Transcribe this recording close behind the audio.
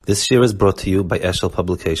This year is brought to you by Eshel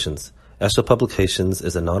Publications. Eshel Publications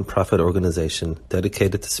is a non-profit organization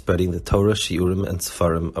dedicated to spreading the Torah, Shiurim, and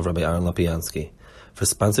Sefarim of Rabbi Aaron Lopiansky. For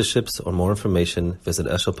sponsorships or more information, visit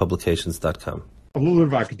eshelpublications.com. A little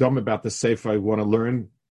bit of Hakdama about the Sefer I want to learn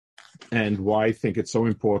and why I think it's so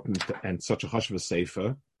important and such a hush of a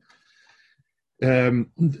Sefer.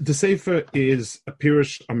 The Sefer is a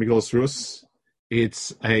Pirush on Megillas Rus.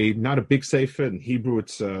 It's not a big Sefer. In Hebrew,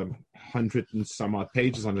 it's 100 and some odd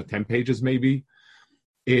pages, 110 pages maybe.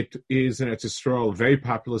 It is in Eretz Yisrael, a very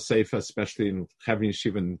popular Sefer, especially in Chavin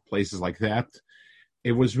Yeshiva and places like that.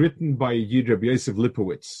 It was written by Yid Rabbi Yosef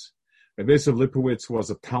Lipowitz. Rabbi Yosef Lipowitz was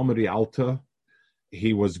a Talmudi Alta.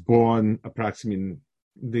 He was born approximately in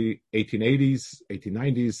the 1880s,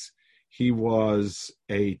 1890s. He was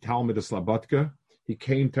a Talmudist Slobodka. He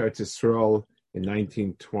came to Eretz Yisrael in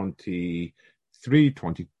 1923,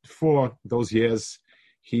 24, those years.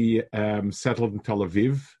 He settled in Tel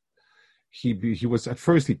Aviv. He was, at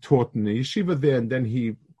first he taught in the yeshiva there, and then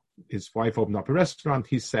his wife opened up a restaurant.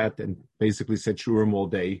 He sat and basically said shurim all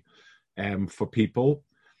day for people.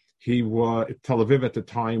 Tel Aviv at the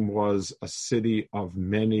time was a city of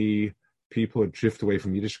many people who had drifted away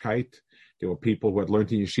from Yiddishkeit. There were people who had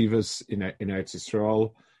learned in yeshivas in Eretz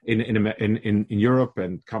Yisrael, in Europe,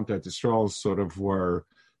 and come to Eretz Yisrael, sort of were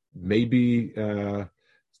maybe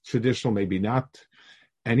traditional, maybe not.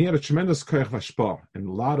 And he had a tremendous koyach vashpa, and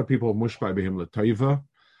a lot of people mushbai behim l'toiva,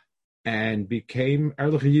 and became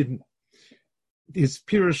Erlich Yidden. His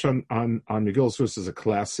Pirush on Megillas Rus is a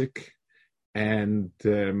classic, and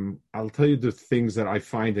I'll tell you the things that I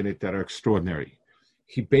find in it that are extraordinary.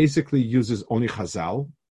 He basically uses only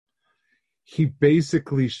Chazal.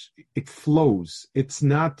 It flows. It's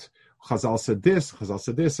not Chazal said this,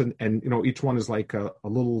 and each one is like a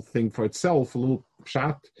little thing for itself, a little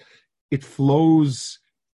pshat. It flows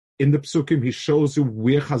in the psukim. He shows you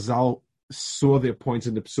where Chazal saw their points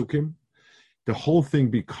in the psukim. The whole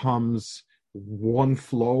thing becomes one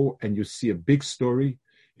flow, and you see a big story.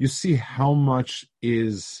 You see how much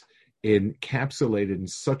is encapsulated in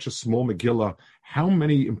such a small Megillah, how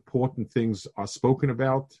many important things are spoken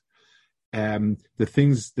about. The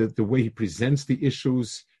things, the way he presents the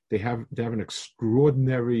issues, they have an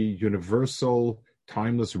extraordinary, universal,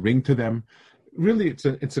 timeless ring to them. Really, it's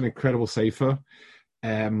an incredible sefer.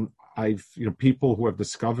 People who have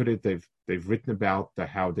discovered it, they've written about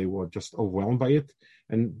how they were just overwhelmed by it,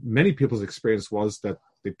 and many people's experience was that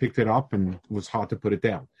they picked it up and it was hard to put it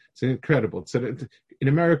down. It's incredible. In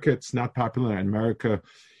America, it's not popular. In America,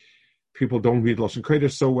 people don't read Lashon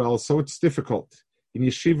Kodesh so well, so it's difficult. In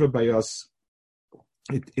yeshiva by us,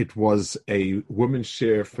 it was a women's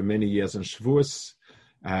share for many years in Shavuos,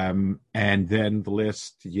 and then the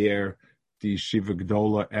last year, the Yeshiva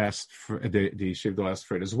Gdola asked for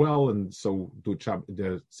it as well, and so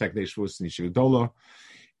the second day Shavuos in Yeshiva Gdola.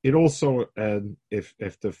 It also,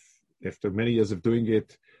 after many years of doing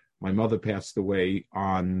it, my mother passed away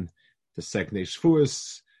on the second day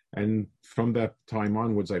Shavuos, and from that time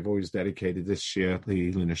onwards, I've always dedicated this year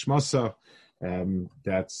the Linishmasa.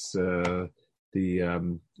 That's the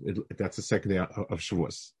second day of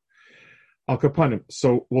Shavuos. Al Kapanim.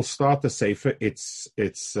 So we'll start the Sefer. It's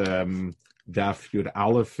Daf Yud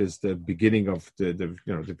Aleph is the beginning of the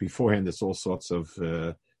beforehand. There's all sorts of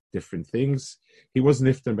different things. He was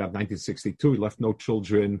nifted in about 1962. He left no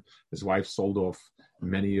children. His wife sold off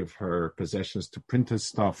many of her possessions to print his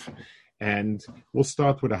stuff. And we'll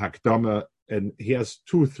start with a Hakdama, and he has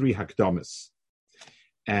 2 or 3 Hakdamas.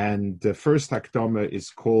 And the first Hakdama is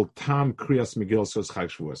called Tam Kriyas Megillas Rus Chag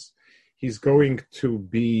Shavuos. He's going to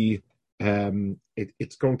be,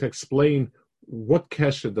 it's going to explain what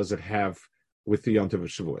kesher does it have with the Yontiv of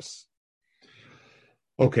Shavuos.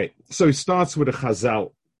 Okay, so he starts with a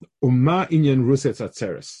Chazal. Uma inyan Rus etz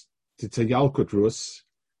atzeres. It's a Yalkut Rus.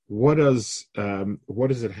 What does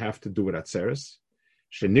it have to do with Atzeres?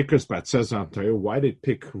 Shenikras b'Atzeres Antayah. Why did it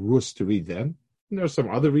pick Rus to read then? And there are some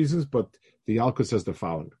other reasons, but the Yalkut says the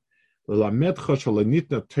following: L'lamedcha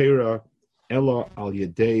shalanitna Torah ela al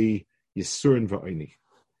yedei yisurin va'oni.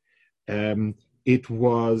 It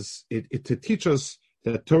to teach us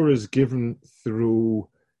that Torah is given through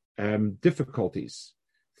difficulties,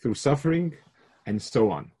 through suffering, and so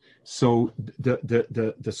on. So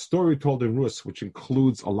the story told in Rus, which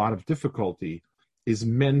includes a lot of difficulty, is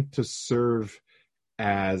meant to serve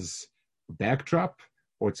as a backdrop,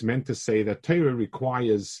 or it's meant to say that Torah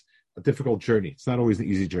requires a difficult journey. It's not always an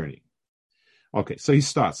easy journey. Okay, so he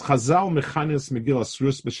starts. Chazal mechanes Megillas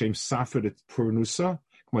Rus b'shem Safer et Purnusa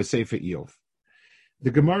k'may Sefer Iyov. The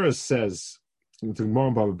Gemara says, the Gemara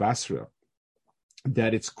in Baba Basra,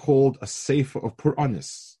 that it's called a Sefer of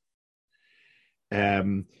Puranis.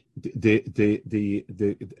 and Sefer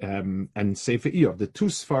Eov. The two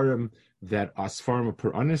Sfarim that are Sfarim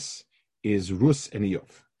per Anis is Rus and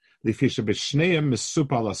Eov. Lifisha b'shneim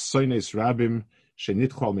mesupal asoines rabim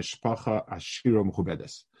shenitchol mishpacha ashiro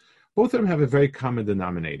mechubedes. Both of them have a very common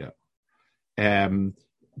denominator. The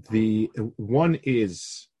one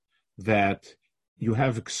is that you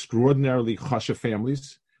have extraordinarily chashuv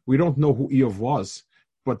families. We don't know who Eov was,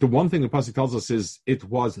 but the one thing the pasuk tells us is it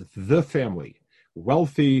was the family,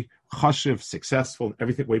 wealthy, chashuv, successful, in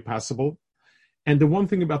every way possible. And the one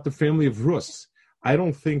thing about the family of Rus, I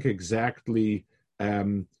don't think exactly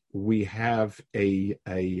we have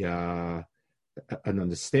an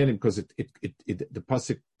understanding, because the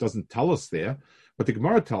pasuk doesn't tell us there, but the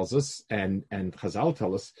Gemara tells us and Chazal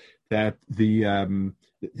tell us that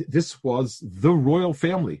this was the royal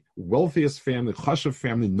family, wealthiest family, chashuv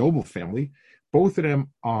family, noble family. Both of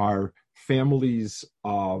them are families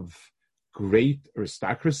of great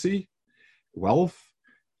aristocracy, wealth,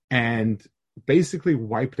 and basically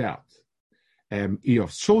wiped out.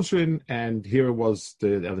 Eov's children, and here was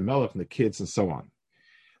the Elimelech and the kids and so on.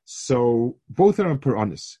 So both are per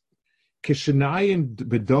honest. Kishenayim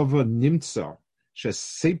bedova nimtza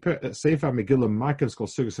shesefer megillah makevs kol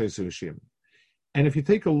sugas hayisushim. And if you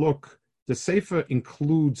take a look, the sefer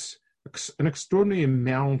includes an extraordinary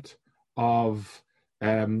amount of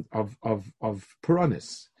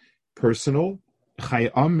puranis, personal,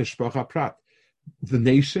 chayam mishpacha prat. The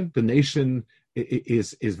nation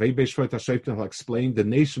is very beshvot. I'll explain. The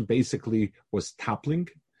nation basically was toppling.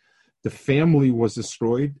 The family was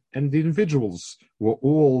destroyed, and the individuals were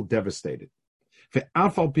all devastated. And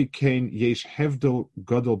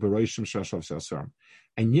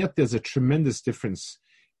yet there's a tremendous difference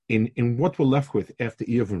in what we're left with after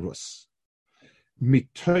Eov and Rus. From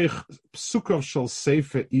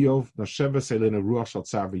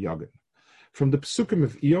the psukim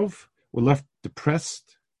of Eov, we're left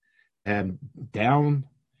depressed, down,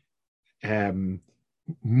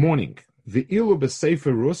 mourning. The ilu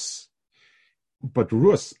b'sefer Rus, but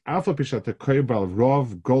Rus, alpha pishat koybal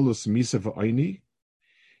rov golus misa v'oini,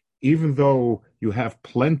 even though you have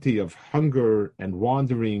plenty of hunger and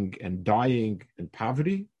wandering and dying and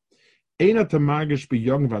poverty, you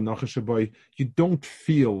don't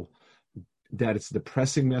feel that it's a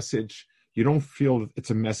depressing message. You don't feel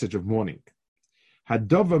it's a message of mourning.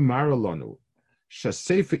 Hadova maralonu.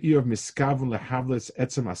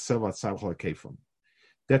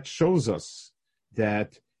 That shows us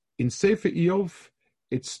that in Sefer Eov,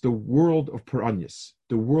 it's the world of Peranias.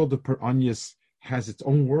 The world of Peranias has its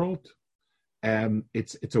own world.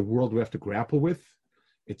 It's a world we have to grapple with.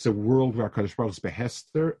 It's a world where HaKadosh Baruch Hu is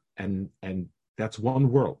behester, and that's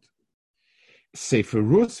one world. Sefer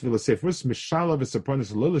Rus, Mishala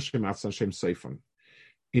v'Sepanis Lolishim Atsan Shem Seifon.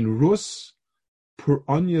 In Rus,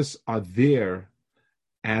 Peranias are there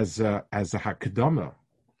as a Hakdama.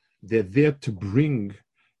 They're there to bring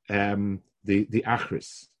the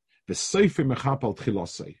Achris. The Sefer Mechapal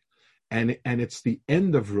Tchilosei. And it's the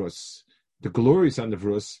end of Rus, the glorious end of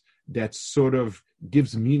Rus, that sort of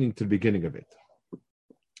gives meaning to the beginning of it.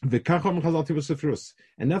 And that's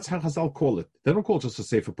how Chazal call it. They don't call it just a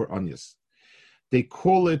Sefer Peranias. They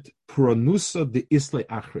call it Puranusa de Isle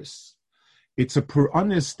Achris. It's a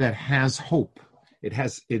Puranis that has hope. It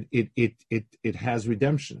has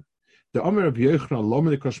redemption. The Omer of Yochanan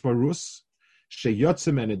Lomer Kashmarus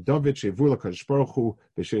sheyotzem and David shevula Kadosh Baruch Hu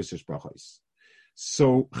b'sheis brachos.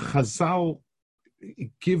 So Chazal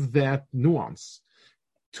give that nuance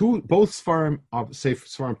to both Sfarim of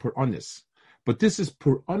Sfarim Puranis, but this is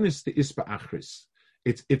Puranis the Isba Achris.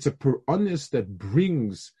 It's a Puranis that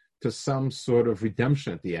brings to some sort of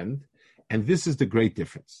redemption at the end, and this is the great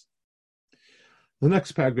difference. The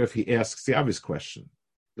next paragraph, he asks the obvious question.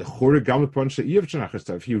 If you read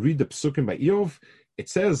the Psukim by Eov, it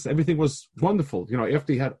says everything was wonderful. You know,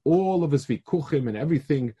 after he had all of his vikuchim and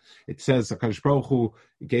everything, it says HaKadosh Baruch Hu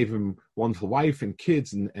gave him wonderful wife and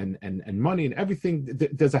kids and money and everything.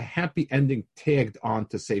 There's a happy ending tagged on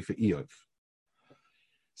to Sefer Eov.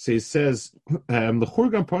 So he says,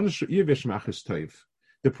 the promise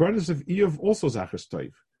of Eov also is Achris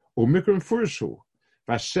Toiv. Umikrim Furishu.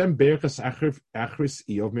 Hashem berachas achris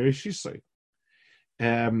Eov merishisoi.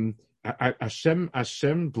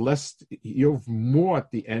 Hashem blessed Eov more at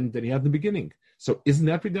the end than he had in the beginning. So isn't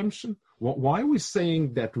that redemption? Why are we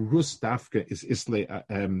saying that Rus Dafka is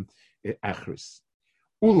Isle Achris?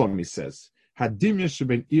 Ulam, he says, Hadimya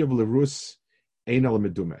sheben Eov leRus ein al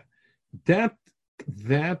medume. That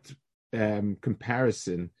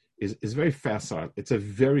comparison is very facile. It's a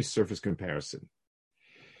very surface comparison.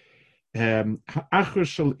 The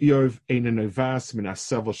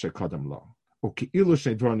If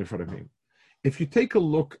you take a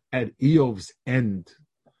look at Eov's end,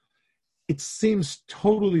 it seems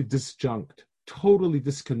totally disjunct, totally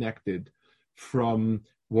disconnected from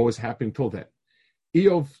what was happening till then.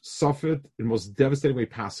 Eov suffered in the most devastating way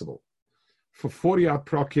possible. For 40 odd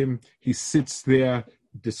prakim, he sits there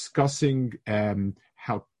discussing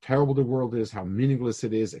how terrible the world is, how meaningless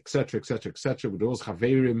it is, etc., etc., etc. With those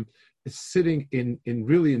chaverim, is sitting in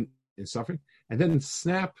suffering, and then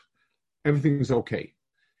snap, everything's okay.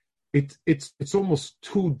 It's almost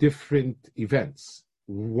two different events.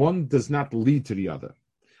 One does not lead to the other.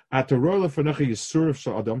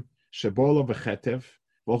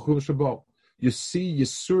 You see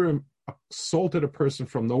Yisurim assaulted a person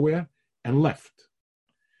from nowhere and left.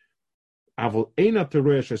 But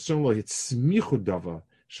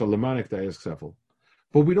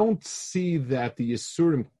we don't see that the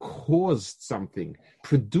Yisurim caused something,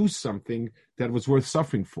 produced something that was worth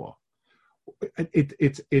suffering for.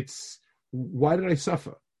 It's why did I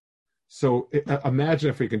suffer? So imagine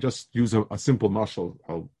if we can just use a simple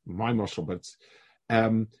muscle, my muscle, but it's,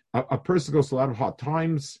 a person goes through a lot of hard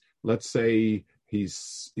times. Let's say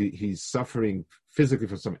he's suffering physically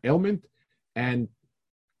from some ailment, and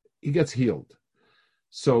he gets healed.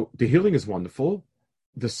 So the healing is wonderful.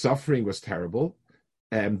 The suffering was terrible.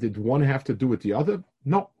 Did one have to do with the other?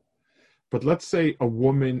 No. But let's say a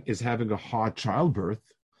woman is having a hard childbirth,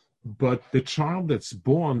 but the child that's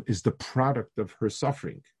born is the product of her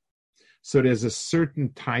suffering. So there's a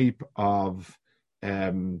certain type of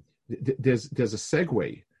there's a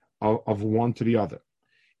segue of one to the other.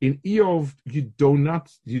 In Eov, you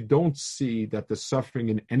don't see that the suffering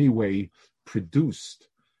in any way produced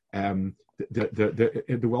the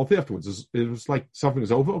wealth afterwards. It was like suffering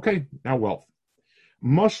is over. Okay, now wealth.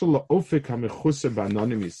 Mashal ofik hamechuse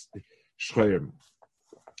b'anonimis shchorim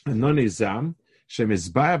anonizam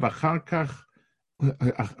shemizbaya b'charkach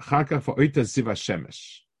v'oita ziva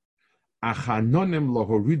shemesh achanonim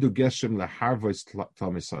lohoridu geshem leharvois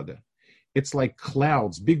talmisade. It's like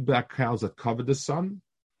clouds, big black clouds that cover the sun,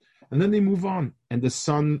 and then they move on, and the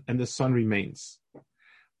sun remains.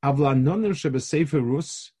 Avlanonim shebesefer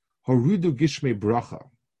rus horidu gishmei bracha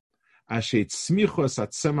ashet smichos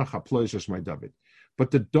atzemach haploish my David.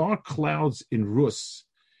 But the dark clouds in Rus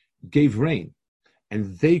gave rain,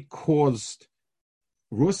 and they caused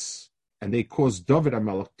Rus, and they caused David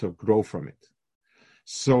HaMelech to grow from it.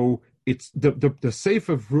 So it's the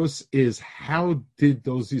Sefer of Rus is how did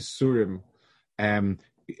those Yisurim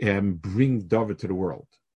bring David to the world?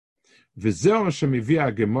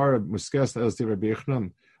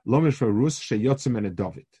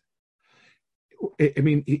 I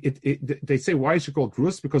mean, they say, why is it called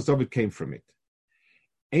Rus? Because David came from it.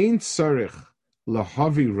 Ain't sarich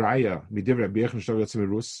lahavi raya midiv Rabbi Yechon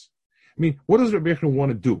Rus. I mean, what does Rabbi Yechon want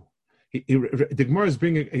to do? The Gemara is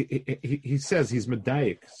bringing. He says he's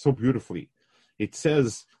medayik so beautifully. It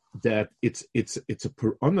says that it's a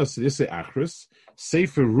puronis. This is achris.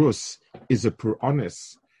 Sefer Rus is a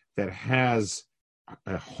puronis that has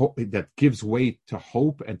a hope, that gives weight to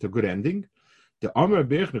hope and to good ending. The Amar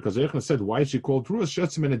Rabbi Yechon, because Yechon said, why is she called Rus?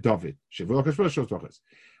 Shetzim and David.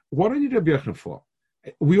 What are you Rabbi Yechon for?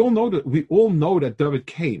 We all know that David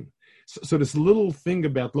came. So this little thing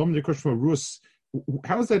about Lom Yekushma Rus,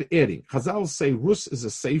 how is that adding? Chazal say Rus is a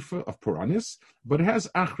sefer of Puranis, but it has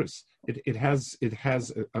achris. It has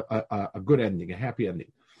a good ending, a happy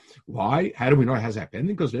ending. Why? How do we know it has a happy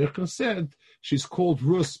ending? Because Yechon said she's called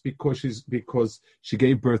Rus because she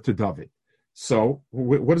gave birth to David. So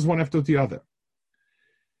what does one have to do with the other?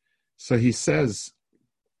 So he says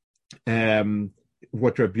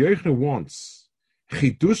what Rabbi Yechon wants.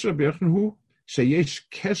 Chidush Rabbi Yechon hu sheyesh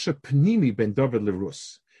kesher pnimi ben David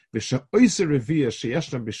leRus v'she'oiser revia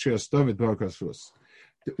sheyeshna b'shiras David b'arkas Rus.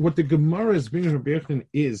 What the Gemara is bringing Rabbi Yechon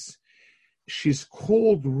is she's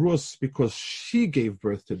called Rus because she gave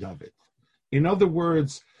birth to David. In other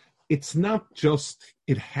words, it's not just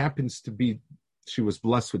it happens to be she was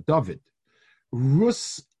blessed with David.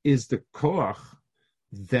 Rus is the koach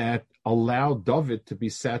that allowed David to be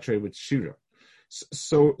saturated with Shira.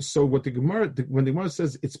 So what the Gemara, when the Gemara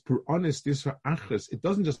says it's puronis, this for achres, it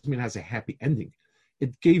doesn't just mean it has a happy ending.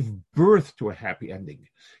 It gave birth to a happy ending.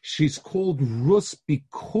 She's called Rus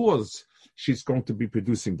because she's going to be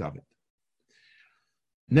producing David.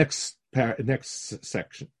 Next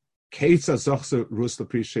section. How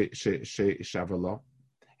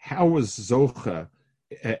was Zocha?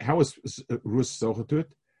 How was Rus Zocha to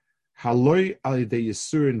it? Haloi al yedei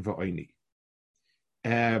Yisurin va'oini.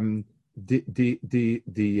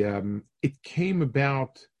 It came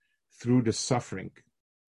about through the suffering.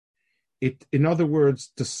 In other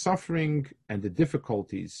words, the suffering and the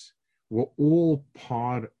difficulties were all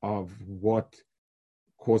part of what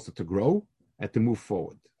caused it to grow and to move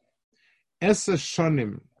forward. Esa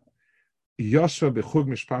shanim Yosef bechug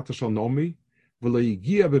mishpata shel Nomi v'lo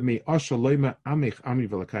yigia b'mei asher loyma amich ami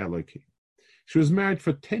v'lakay aloki. She was married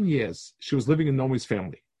for 10 years. She was living in Nomi's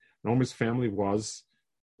family. Nomi's family was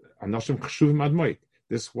Anashim Cheshuvim Admoit.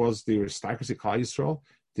 This was the aristocracy of Klal Yisrael.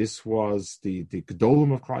 This was the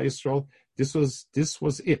Gedolim of Klal Yisrael. This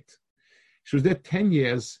was it. She was there 10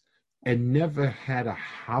 years and never had a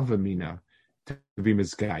Havamina to be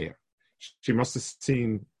Mizgaya. She must have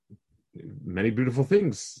seen many beautiful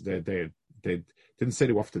things. They didn't say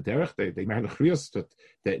they were off the derech. They married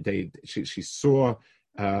that she saw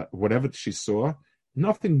whatever she saw.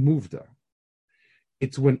 Nothing moved her.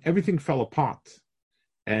 It's when everything fell apart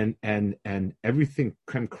and everything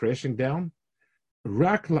came crashing down.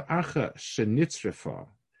 Rak la'acha shenitzrefa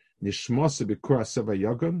nishmasa b'kura seva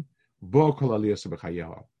yagon bo kol aliyah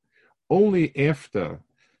b'chayeha. Only after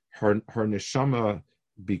her neshama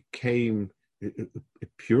became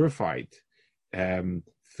purified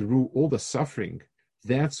through all the suffering,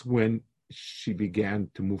 that's when she began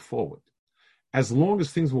to move forward. As long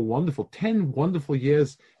as things were wonderful, 10 wonderful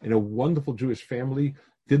years in a wonderful Jewish family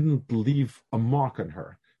didn't leave a mark on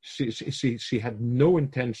her. She had no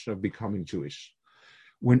intention of becoming Jewish.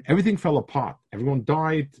 When everything fell apart, everyone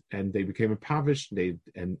died and they became impoverished,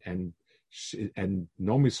 and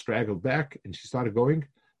Naomi straggled back and she started going.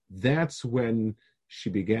 That's when she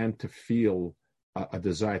began to feel a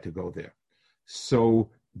desire to go there.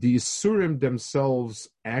 So the Yisurim themselves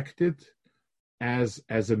acted as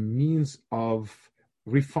a means of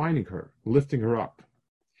refining her, lifting her up.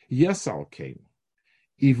 Yesal came.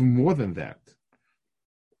 Even more than that.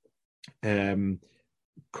 Korav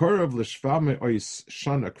l'shvame ois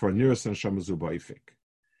shana kvarniras and shamazu ba'ifik.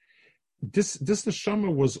 This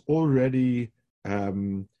neshama was already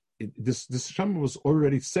this neshama was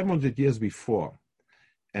already 700 years before.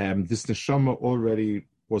 This neshama already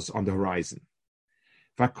was on the horizon.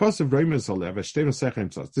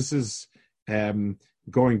 This is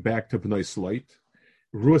going back to Bnei Sloit.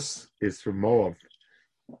 Rus is from Moab,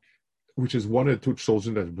 which is one of the two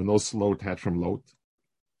children that Bnei Sloit had from Lot.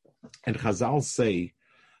 And Chazal say,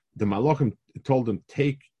 the Malachim told them,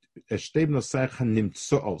 take your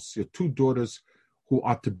two daughters who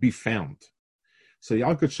are to be found. So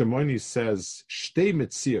Yalkut Shimoni says, Shtei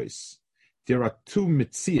Metzios, there are two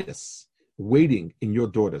Metzios waiting in your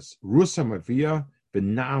daughters. Rus HaMavia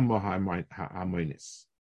v'Naam HaAmonis.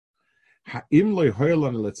 Ha'im lo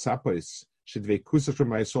hoylan letzapos shedvekusa from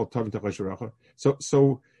Yisrael tovim tachashuracha.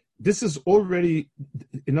 So this is already,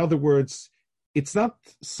 in other words, it's not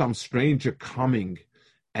some stranger coming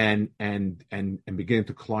and beginning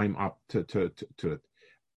to climb up to it.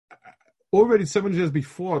 Already 7 years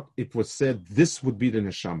before, it was said this would be the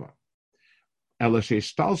neshama.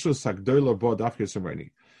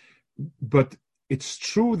 But it's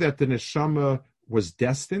true that the neshama was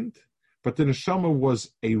destined, but the neshama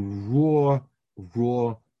was a raw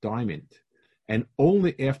diamond. And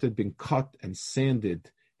only after it had been cut and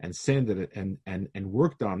sanded and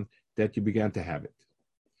worked on that you began to have it.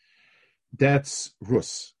 That's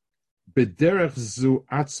Rus. B'derech zu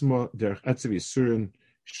atzma derech etzav yisurin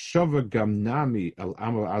shava gamnami el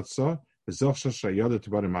amar atza v'zoch shashayada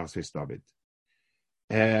tibad ma'aseh David.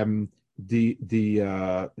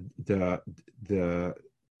 The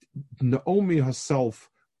Naomi herself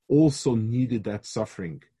also needed that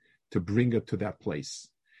suffering to bring her to that place.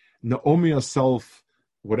 Naomi herself,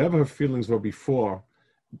 whatever her feelings were before,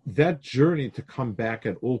 that journey to come back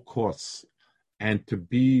at all costs and to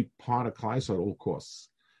be part of Klal Yisrael at all costs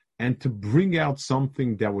and to bring out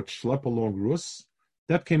something that would schlep along Rus,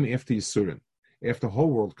 that came after Yisurin, after the whole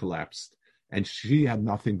world collapsed and she had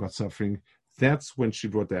nothing but suffering. That's when she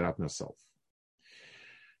brought that out in herself.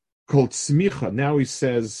 Called Smicha. Now he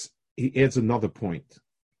adds another point.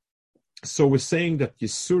 So we're saying that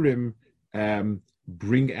Yisurim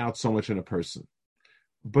bring out so much in a person.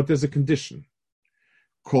 But there's a condition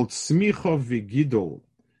called Smicha Vigidol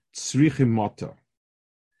Tzrichim Mota.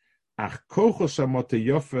 Ach Kocho Shamota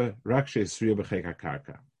Yofe Rakshe Sriya B'chek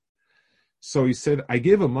HaKarka. So he said, I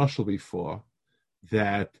gave a mashal before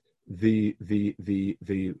that the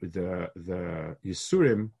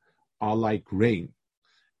Yisurim are like rain,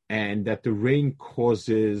 and that the rain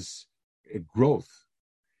causes growth.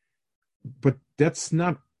 But that's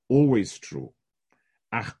not always true.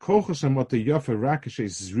 There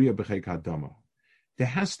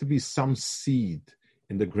has to be some seed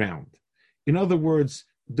in the ground. In other words,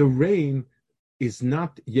 the rain is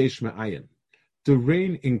not yesh me'ayin. The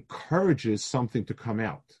rain encourages something to come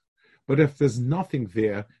out. But if there's nothing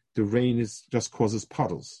there, the rain just causes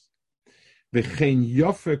puddles. V'chein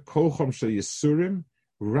yofe kochom shel Yisurim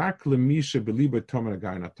rak lemisha beliba tomer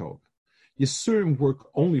agayin atov. Yisurim work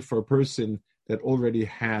only for a person that already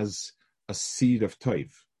has a seed of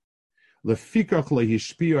toiv. Lefikach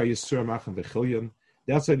lehishpiu Yisurim machan v'chilyon.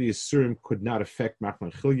 That's why the Yisurim could not affect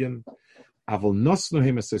machan v'chilyon. Avol nosnu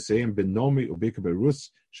hem eseseyim benomi ubika berus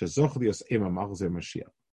shezoch lios ema machzeh Mashiach.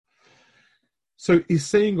 So he's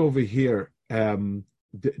saying over here 2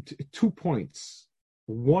 points.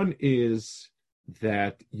 One is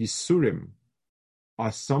that Yisurim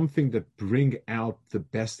are something that bring out the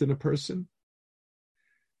best in a person,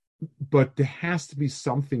 but there has to be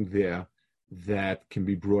something there that can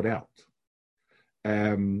be brought out.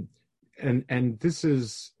 And this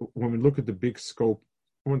is, when we look at the big scope,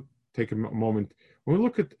 I want to take a moment. When we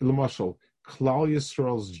look at Lamashal, Klal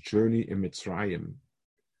Yisrael's journey in Mitzrayim,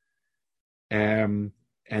 and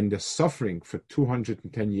the suffering for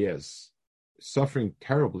 210 years, suffering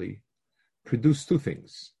terribly, produced 2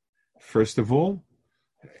 things. First of all,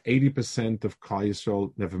 80% of Klal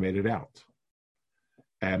Yisrael never made it out.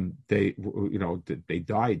 They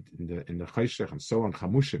died in the Chayshech and so on,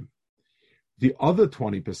 Chamushim. The other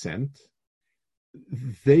 20%,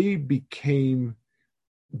 they became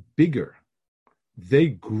bigger. They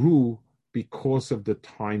grew because of the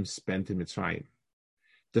time spent in Mitzrayim.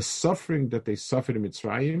 The suffering that they suffered in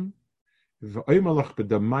Mitzrayim,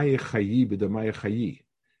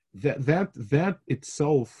 that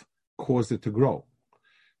itself caused it to grow.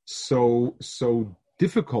 So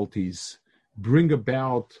difficulties bring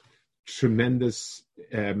about tremendous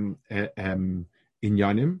inyanim,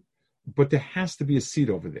 but there has to be a seed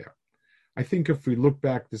over there. I think if we look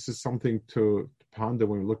back, this is something to ponder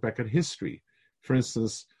when we look back at history. For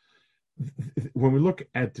instance, when we look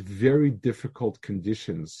at very difficult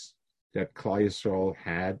conditions that Klal Yisrael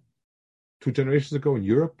had 2 generations ago in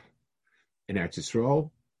Europe, in Eretz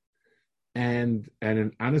Yisrael, and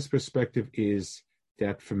an honest perspective is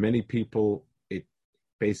that for many people, it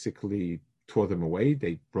basically tore them away.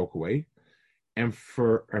 They broke away. And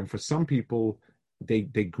for some people, they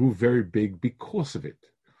grew very big because of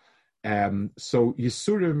it. So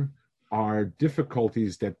Yisurim are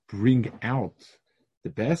difficulties that bring out the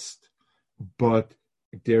best, but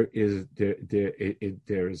there is a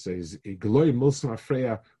glory milsam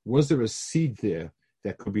afreya. Was there a seed there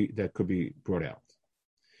that could be brought out?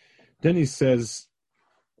 Then he says,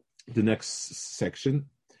 the next section,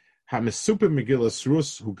 so what's told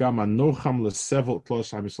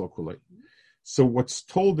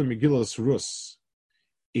in Megillas Rus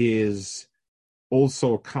is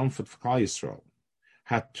also a comfort for Klal Yisrael.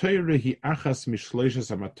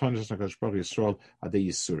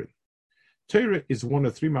 Torah is one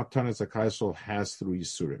of 3 matanas that Klal Yisrael has through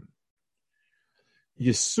Yisurim.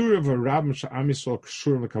 Yisurim v'rabim she'am Yisrael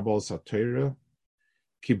k'shurim l'kabbalas haTorah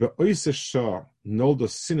ki be'oiseh shah nolda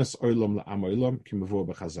sinas olam la'am olam ki mevor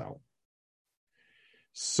b'chazal.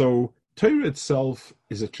 So Torah itself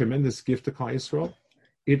is a tremendous gift to Klal Yisrael.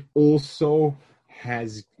 It also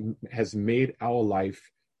has made our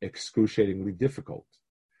life excruciatingly difficult.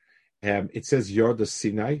 It says Yorda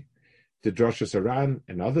Sinai. The Drashas Aran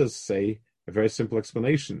and others say a very simple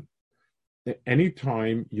explanation.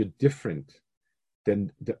 Anytime you're different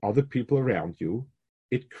than the other people around you,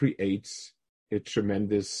 it creates a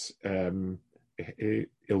tremendous ill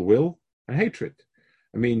will and hatred.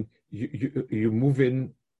 I mean, you move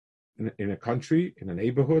in a country, in a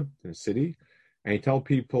neighborhood, in a city, and you tell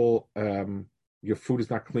people, your food is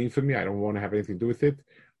not clean for me. I don't want to have anything to do with it.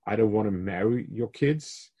 I don't want to marry your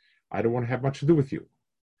kids. I don't want to have much to do with you.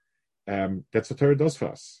 That's what Torah does for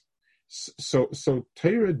us. So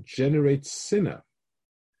Torah generates sinner,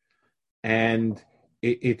 and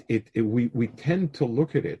we tend to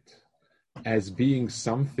look at it as being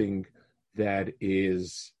something that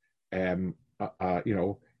is,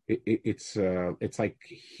 it's like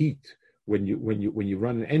heat when you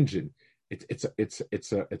run an engine. It's a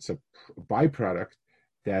byproduct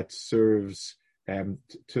that serves to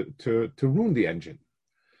ruin the engine,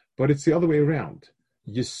 but it's the other way around.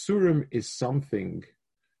 Yisurim is something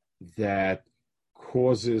that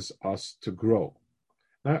causes us to grow.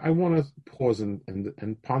 Now, I want to pause and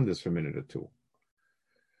ponder this for a minute or two.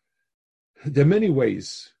 There are many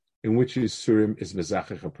ways in which Yisurim is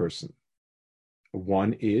mezachech a person.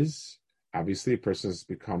 One is, obviously, a person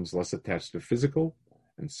becomes less attached to physical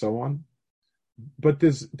and so on. But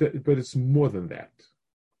it's more than that.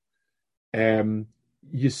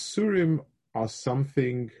 Yisurim are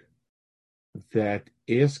something that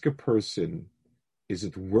ask a person, is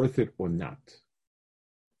it worth it or not?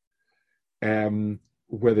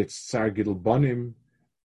 Whether it's Tsar Gidul Banim,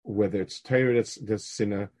 whether it's Torah that's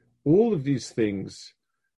sinner, all of these things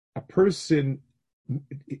a person,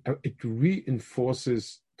 it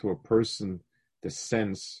reinforces to a person the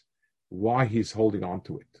sense why he's holding on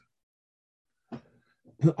to it.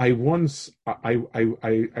 I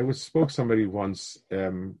spoke to somebody once.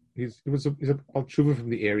 He's a Al-Tshuva from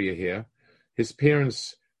the area here. His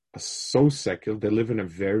parents are so secular. They live in a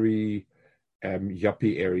very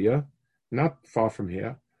yuppie area, not far from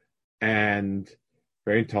here, and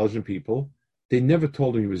very intelligent people. They never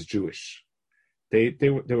told him he was Jewish. They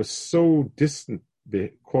were so distant,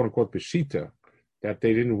 quote unquote, Beshita, that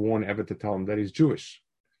they didn't want ever to tell him that he's Jewish.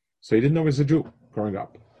 So he didn't know he was a Jew growing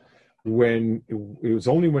up. When it was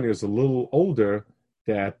only when he was a little older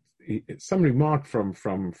that some remark from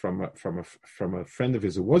a friend of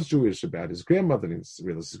his who was Jewish about his grandmother, and he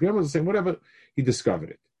realized his grandmother was saying whatever, he discovered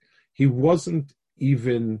it. He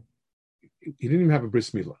didn't even have a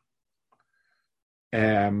bris milah.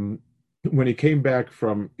 When he came back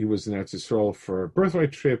he was in Eretz Yisrael for a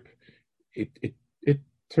birthright trip, it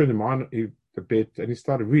turned him on a bit, and he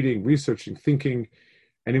started reading, researching, thinking,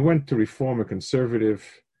 and he went to Reform, a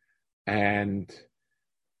conservative, and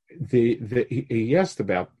he asked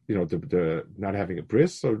about the not having a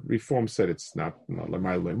bris. So Reform said it's not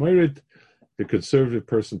l'mayl. The conservative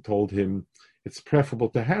person told him it's preferable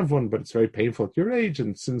to have one, but it's very painful at your age,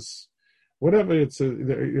 and since whatever, it's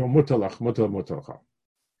mutalach.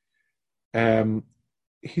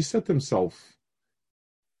 He said to himself,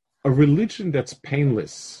 a religion that's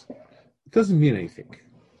painless doesn't mean anything.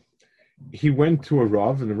 He went to a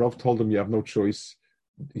Rav, and the Rav told him, you have no choice.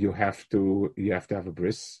 You have to have a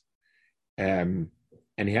bris. And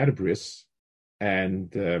he had a bris.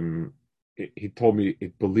 And he told me,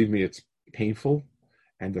 believe me, it's painful.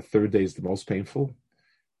 And the third day is the most painful.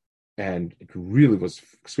 And it really was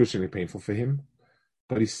excruciatingly painful for him.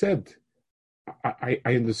 But he said, I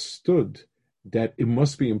understood that it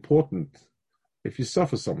must be important if you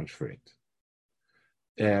suffer so much for it.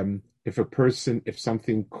 If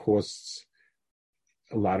something costs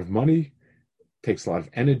a lot of money, takes a lot of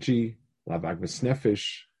energy, a lot of agmas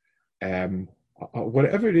nefesh,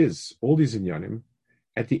 whatever it is, all these inyanim,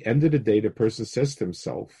 at the end of the day, the person says to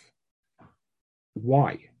himself,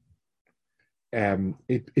 why?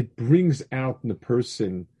 It brings out in the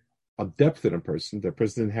person a depth in a person that the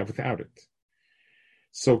person didn't have without it.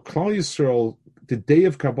 So Klal Yisrael, the day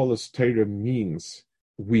of Kabbalah's Torah means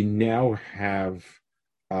we now have,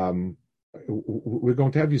 we're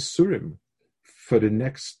going to have Yisurim for the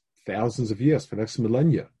next thousands of years, for the next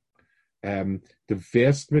millennia. The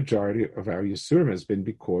vast majority of our Yisurim has been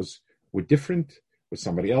because we're different with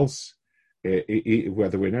somebody else,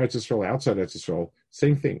 whether we're in Eretz Yisrael or outside Eretz Yisrael,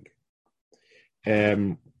 same thing.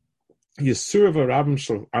 Yisur v'rabim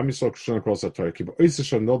shel Am Yisrael k'shon kol sator ki b'oisa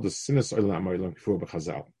shel nod sinas olam ha'olam k'fur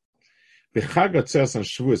b'chazal v'chag atzeres an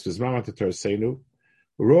shvuos v'zman matator seinu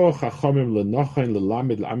roch hachomim l'nochen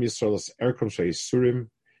l'lamid l'Am Yisrael es erkom shel Yisurim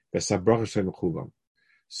v'sabracha shel mechuvam.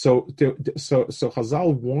 So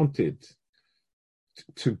Chazal wanted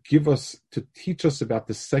to teach us about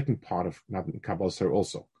the second part of Kabbalah Torah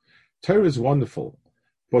also. Torah is wonderful,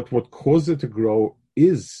 but what caused it to grow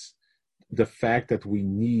is the fact that we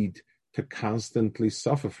need to constantly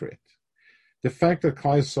suffer for it. The fact that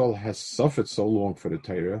Klal Yisrael has suffered so long for the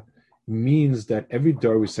Torah means that every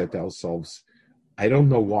day we say to ourselves, I don't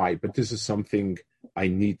know why, but this is something I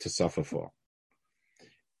need to suffer for.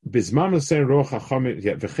 Bizman l'sein roch hachamim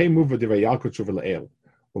v'chei muva divrei Yalkut shuv l'el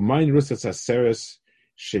u'mayin rusas aseres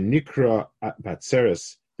shenikra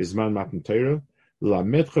batseres bizman matan Torah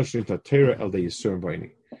lametcha shnita Torah el de Yisurim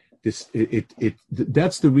v'ayni.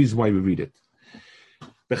 That's the reason why we read it.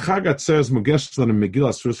 B'chag atzeres mugeshes lana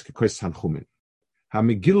Megillas Rus k'kois hanchumin.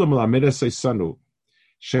 Ha-Megillah melamedes eisanu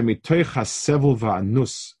shemitoich hasevel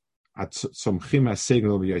va'anus at tzomchim ha'segen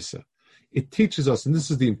lo b'Yosef. It teaches us, and this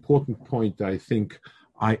is the important point that I think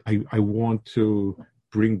I want to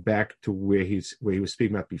bring back to where he was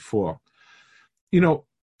speaking about before. The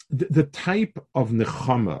type of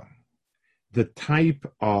nechama, the type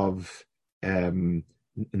of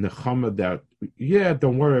nechama that,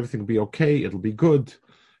 don't worry, everything will be okay, it'll be good.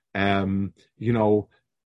 That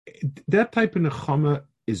type of nechama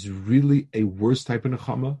is really a worse type of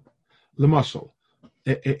nechama. L'mashal,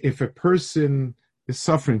 if a person is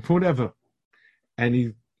suffering for whatever, and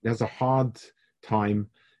he has a hard time,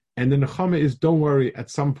 and the nechama is, don't worry, at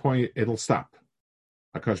some point it'll stop.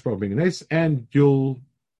 Akash Baruch being nice, and you'll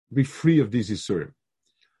be free of these yisurim.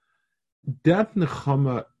 That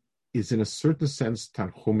nechama is, in a certain sense,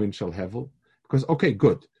 tanchumin shel hevel, because okay,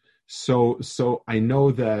 good. So I know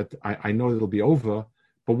that it'll be over.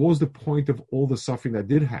 But what was the point of all the suffering I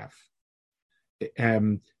did have?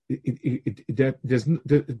 There's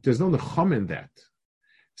no nechama in that.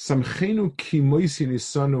 Samchenu ki moisi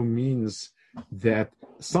nisanu means that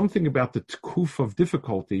something about the tkuf of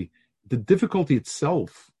difficulty, the difficulty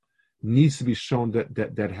itself needs to be shown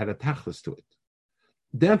that had a tachlis to it.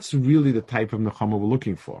 That's really the type of nechama we're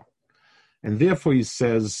looking for. And therefore he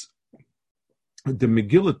says, the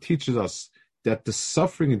Megillah teaches us that the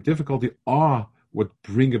suffering and difficulty are what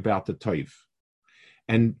bring about the toiv.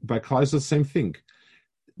 And by Klal, the same thing.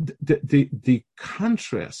 The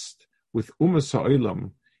contrast with Umas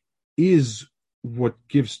Ha'olam is what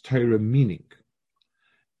gives Torah meaning.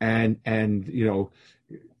 And you know,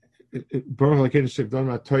 Baruch HaKadosh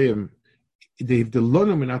Hakdama Toyim, the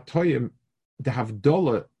Lonum and Atoyim, the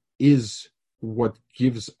Havdalah is what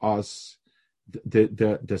gives us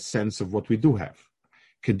the sense of what we do have.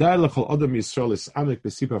 Kedai lechol adam Yisrael is amek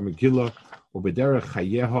b'sipa Megillah u'bederech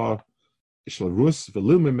chayeha shel rus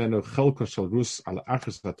v'lu mimenu chelko shel rus al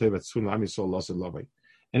achas ha'tov etzun l'am Yisrael lasid lavai.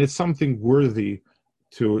 And it's something worthy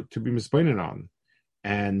to be misbeinen on,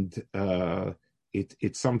 and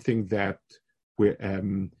it's something that we're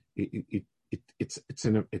it's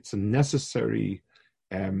a necessary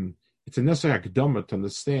Hakdama to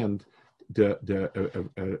understand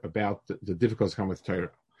about the difficulties come with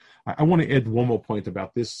Torah. I want to add one more point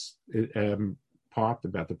about this part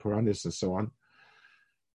about the Puranis and so on.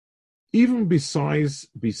 Even besides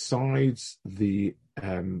the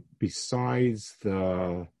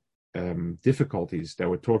difficulties that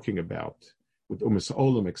we're talking about with Umas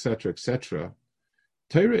Olam, etc.,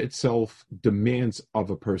 Torah itself demands of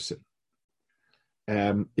a person.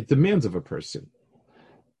 It demands of a person,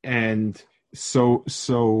 and so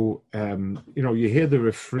you hear the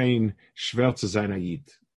refrain "Shver zu sein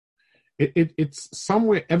Ayid." It's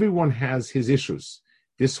somewhere everyone has his issues.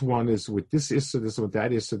 This one is with this issue, this one with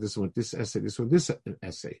that issue, this one with this essay, this one with this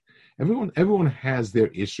essay. Everyone has their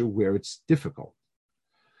issue where it's difficult.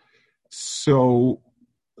 So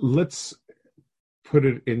let's put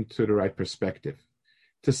it into the right perspective.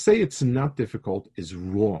 To say it's not difficult is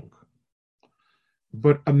wrong.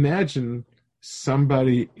 But imagine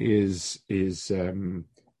somebody is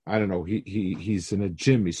I don't know, he's in a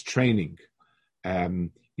gym, he's training,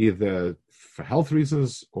 either for health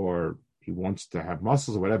reasons or he wants to have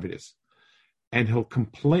muscles or whatever it is. And he'll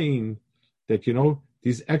complain that,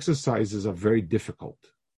 these exercises are very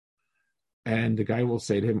difficult. And the guy will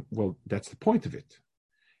say to him, well, that's the point of it.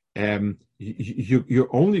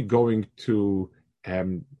 You're only going to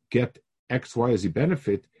get X, Y, as a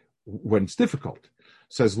benefit when it's difficult.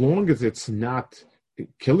 So as long as it's not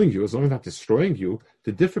killing you, as long as it's not destroying you,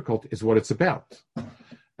 the difficult is what it's about.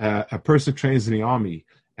 A person trains in the army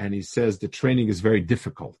and he says the training is very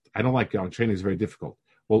difficult. I don't like training is very difficult.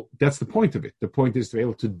 Well, that's the point of it. The point is to be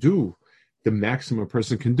able to do the maximum a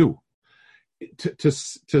person can do. To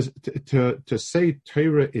say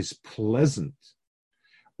Torah is pleasant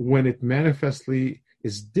when it manifestly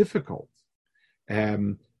is difficult,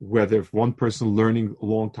 whether if one person learning a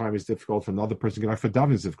long time is difficult, for another person getting for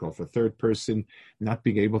davening is difficult, for a third person not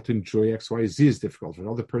being able to enjoy X, Y, Z is difficult, for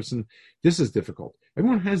another person this is difficult.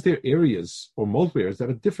 Everyone has their areas or multiple areas that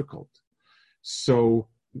are difficult. So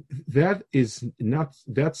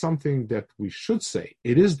that's something that we should say.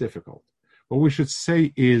 It is difficult. What we should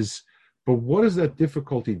say is, but what does that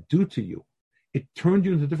difficulty do to you? It turned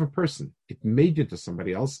you into a different person. It made you into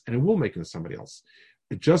somebody else, and it will make you into somebody else.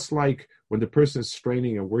 Just like when the person is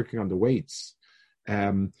training and working on the weights,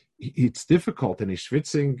 it's difficult, and he's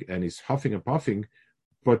schwitzing, and he's huffing and puffing,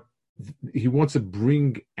 but he wants to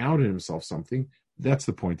bring out in himself something. That's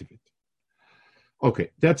the point of it.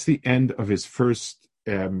 Okay, that's the end of his first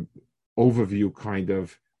overview, kind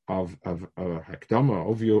of Hakdama,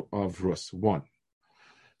 overview of Rus 1.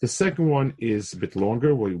 The second one is a bit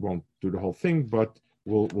longer. We won't do the whole thing, but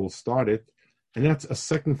we'll start it, and that's a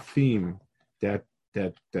second theme that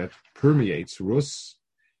permeates Rus,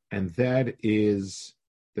 and that is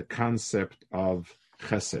the concept of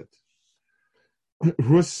Chesed.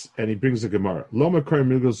 Rus, and he brings a Gemara.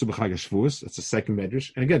 That's the second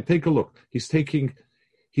medrash, and again, take a look. He's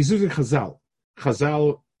using Chazal.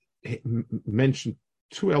 Chazal mentioned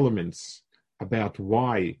two elements about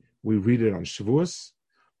why we read it on Shavuos,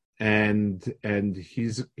 and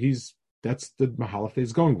he's that's the mahalach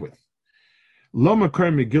he's going with. Lama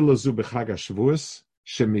kar Megillah zu b'chag Shavuos,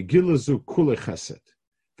 she Megillah zu kule chesed,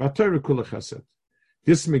 v'Torah kule chesed.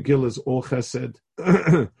 This Megillah is all chesed,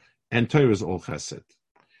 and Torah is all chesed.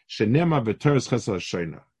 Shenema v'Torah is chesed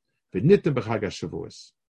ha'shoina, v'nitna b'chag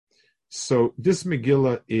Shavuos. So this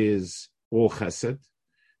Megillah is all chesed.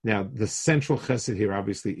 Now the central chesed here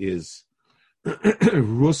obviously is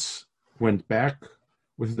Rus went back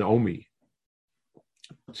with Naomi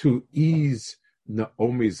to ease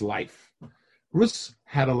Naomi's life. Rus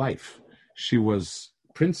had a life. She was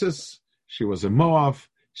princess. She was a Moab.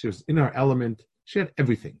 She was in her element. She had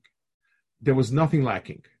everything. There was nothing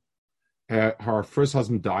lacking. Her first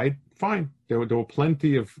husband died. Fine. There were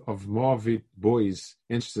plenty of Moabite boys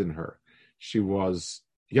interested in her. She was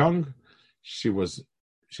young. She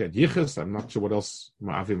had yichus. I'm not sure what else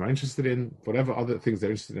Moabim are interested in. Whatever other things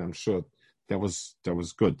they're interested in, I'm sure that was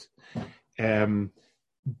good.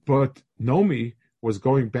 But Naomi was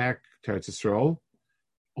going back to Eretz Yisrael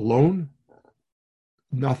alone,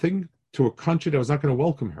 nothing, to a country that was not going to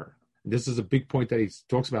welcome her. This is a big point that he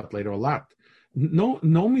talks about later a lot.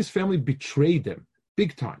 Naomi's family betrayed them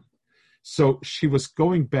big time. So she was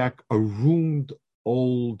going back, a ruined,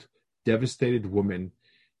 old, devastated woman,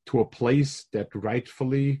 to a place that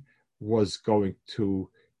rightfully was going to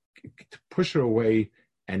push her away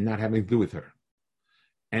and not having to do with her.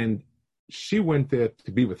 And she went there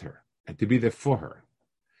to be with her and to be there for her.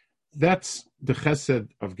 That's the chesed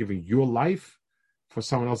of giving your life for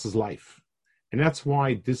someone else's life. And that's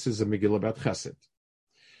why this is a Megillah about chesed.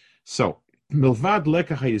 So, milvad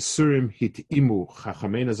lekach hayisurim hitimu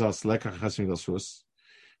chachamei nazas lekach chesed milsus.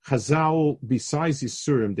 Chazal, besides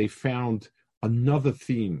Yisurim, they found another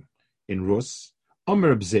theme in Rus.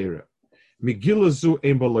 Omer b'zera. Megillah zu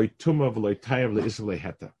ein b'loy tuma v'loy tayav le'israel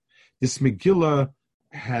leheta. This Megillah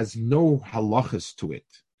has no halachas to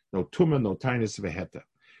it. No tuma, no tainus v'heta.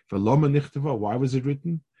 V'loma nichtava, why was it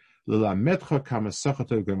written? L'lametcha kama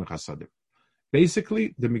sachato gem chasadim.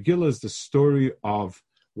 Basically, the Megillah is the story of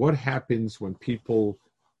what happens when people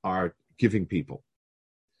are giving people.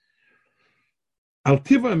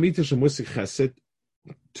 Altiva amita shemusik chesed,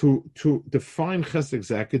 to define chesed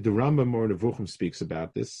exactly, the Rambam Mor Nevuchim speaks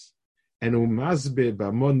about this, and umazbe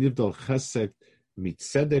b'amon nivdal chesed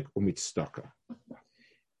mitzedek umitztaka.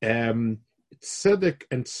 Tzedek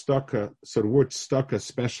and staka, so the word staka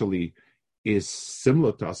especially is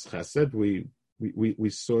similar to us chesed. We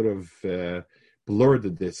sort of blur the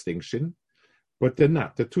distinction, but they're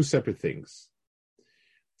not. They're two separate things.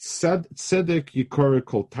 Tzedek yikore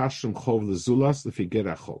kol tashum chov lezulas lefiger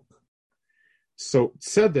achok. So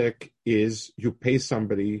tzedek is you pay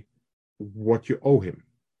somebody what you owe him.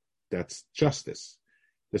 That's justice.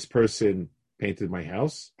 This person painted my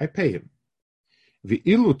house, I pay him.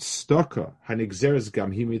 V'ilu tzedaka hanigzeres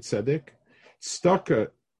gam hi mitzedek.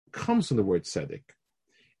 Tzedaka comes from the word tzedek.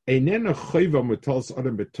 Einena choiva mutals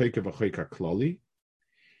adam betoike v'choika klali.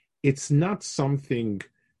 It's not something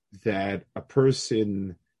that a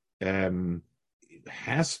person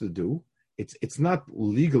has to do. It's not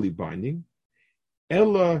legally binding.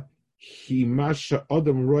 Ella himasha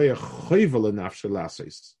adam roya choiva lenafshe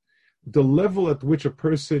lasis. The level at which a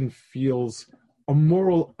person feels a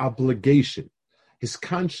moral obligation. His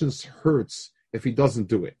conscience hurts if he doesn't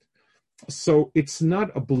do it. So it's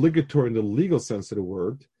not obligatory in the legal sense of the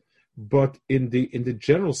word, but in the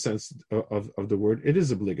general sense of the word, it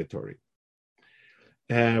is obligatory.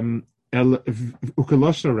 Rambam,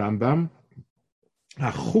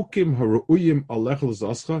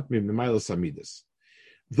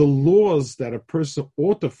 the laws that a person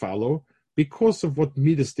ought to follow because of what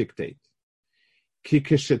midas dictate.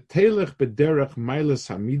 Because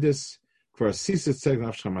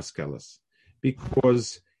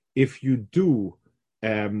if you do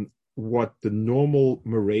what the normal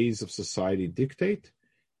mores of society dictate,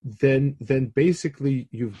 then basically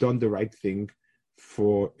you've done the right thing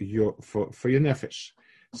for your nefesh.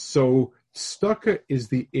 So staka is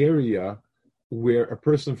the area where a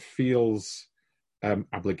person feels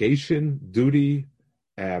obligation, duty.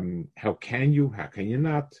 How can you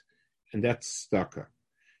not? And that's staka.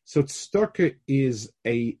 So tzedakah is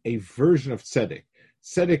a version of tzedek.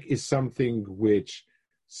 Tzedek is something which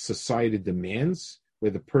society demands,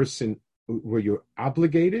 where you're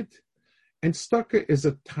obligated, and tzedakah is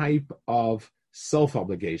a type of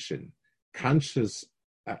self-obligation, conscience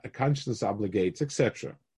obligates,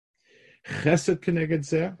 etc. Chesed keneged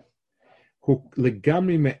zeh hu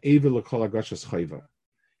legamri me'ever l'kol hagashas chayva.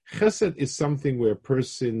 Chesed is something where a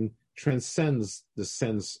person transcends the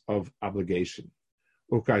sense of obligation.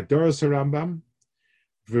 Ukaidoras Rambam,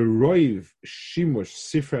 v'roiv shimush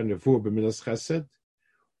sifra nevuah b'milas chesed,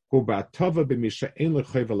 hu ba'atova b'misha ein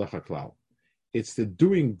l'chayva lechaklal. It's the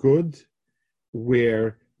doing good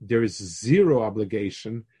where there is zero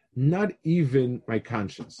obligation, not even my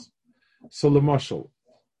conscience. So, l'mashal,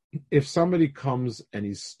 if somebody comes and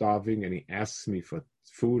he's starving and he asks me for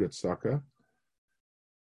food at tzedakah,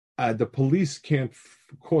 the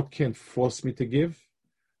court can't force me to give,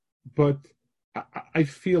 but I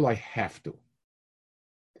feel I have to.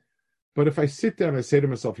 But if I sit there and I say to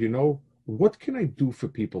myself, what can I do for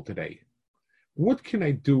people today? What can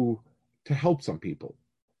I do to help some people.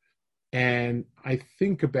 And I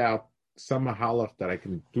think about some mahalach that I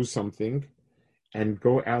can do something and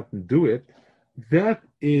go out and do it. That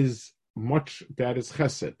is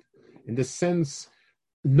chesed. In the sense,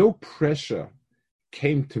 no pressure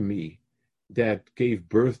came to me that gave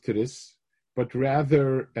birth to this, but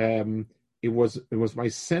rather it was my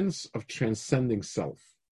sense of transcending self.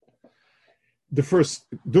 The first,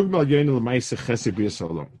 Dugma Yoinel Maise Chesed Brias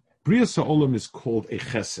Olam. Brias Olam is called a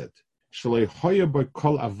chesed.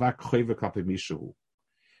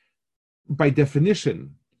 By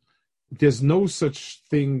definition, there's no such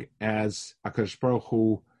thing as HaKadosh Baruch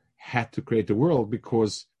Hu had to create the world,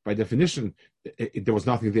 because by definition, there was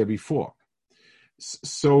nothing there before.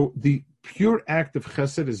 So the pure act of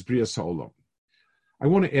chesed is Brias Olam. I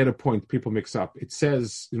want to add a point people mix up. It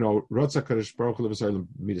says, Rotza HaKadosh Baruch Hu Levas Olam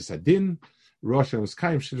Midas Adin, Rosh Hashanah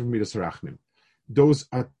Kaim Shidduch Midas Harachmim. Those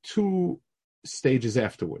are two stages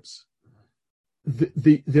afterwards.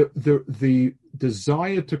 The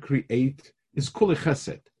desire to create is kol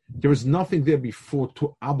chesed. There is nothing there before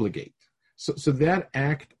to obligate. So that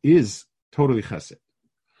act is totally chesed.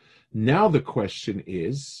 Now the question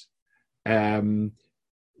is,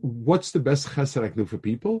 what's the best chesed I can do for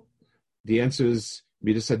people? The answer is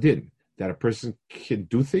midas adin, that a person can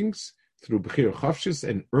do things through bechira chavshis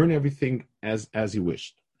and earn everything as he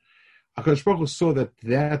wished. HaKadosh Baruch Hu saw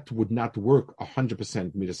that would not work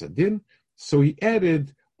 100% midas adin, so he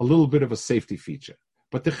added a little bit of a safety feature.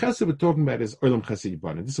 But the chesed we're talking about is olam chesed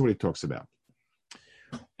yibana. This is what he talks about.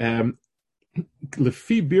 The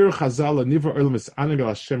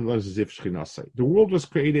world was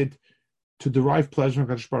created to derive pleasure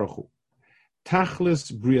from HaKadosh Baruch Hu.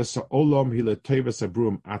 Tachlis brias ha'olam hi letovas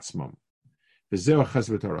habruim atzmam. V'zeu chesed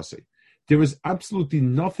v'torasei. There is absolutely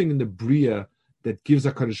nothing in the bria that gives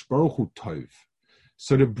HaKadosh Baruch Hu tov.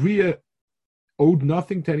 So the bria owed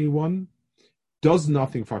nothing to anyone, does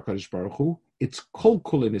nothing for HaKadosh Baruch Hu. It's kol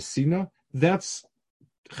in esina. That's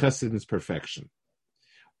chesed in its perfection.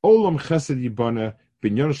 Olam chesed yibana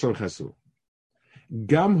binyan shel chesu.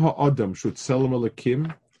 Gam ha'adam shut selam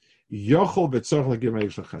elakim yochol v'tzorch lagim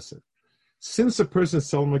ha'yishal chesed. Since a person is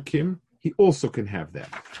selam elakim, he also can have that.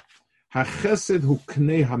 HaChesed hu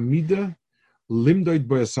knei hamida limdoid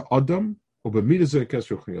boyas ha'adam ubamida zoyekes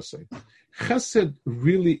ruchniosay. Chesed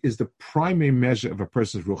really is the primary measure of a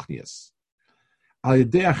person's ruchnias. Al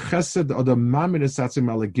yedei chesed adam mamin esatzim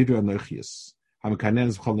ala gidru anochias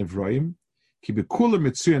hamkanenes b'chol nevroim ki bekula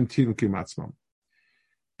mitzuyan tilum kimatzmam.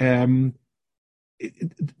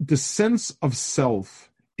 The sense of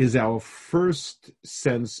self is our first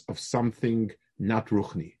sense of something not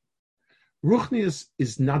ruchni. Ruchni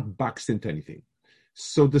is not boxed into anything.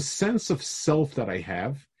 So the sense of self that I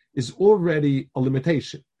have is already a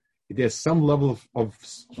limitation. There's some level of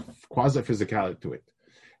quasi-physicality to it.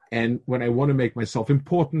 And when I want to make myself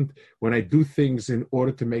important, when I do things in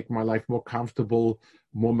order to make my life more comfortable,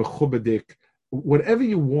 more mechubadik, whatever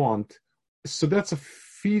you want, so that's a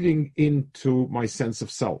feeding into my sense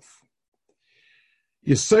of self.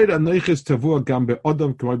 Yesod anoiches tavua gam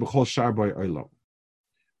be'odam k'may b'chol shar b'ay olam.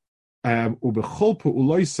 U'b'chol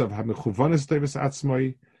pu'uloisav ha'mechuvanes teves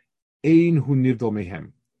atzmai ein hu nivdol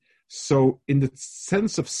mehem. So in the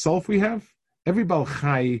sense of self we have, every Baal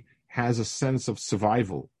Chai has a sense of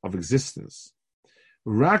survival, of existence.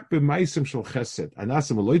 Rak b'maisim shel chesed,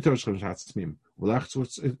 anasem aloytor shel chatzmim, ulach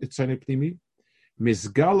itzayne pnimi,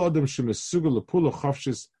 mizgal odam shemesugal lepulo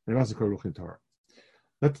chavshis nevasakar ruchin Torah.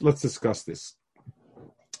 Let's discuss this.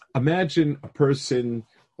 Imagine a person,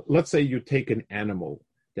 let's say you take an animal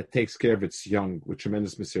that takes care of its young with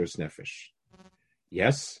tremendous mesiras nefesh.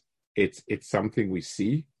 Yes, it's something we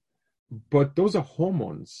see, but those are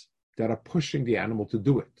hormones that are pushing the animal to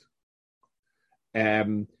do it.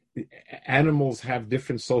 Animals have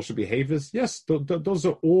different social behaviors. Yes, those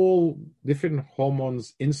are all different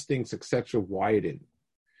hormones, instincts, etc. wired in.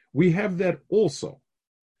 We have that also.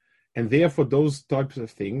 And therefore, those types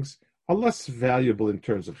of things are less valuable in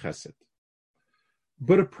terms of chesed.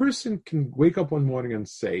 But a person can wake up one morning and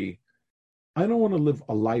say, I don't want to live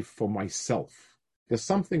a life for myself. There's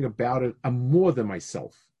something about it. I'm more than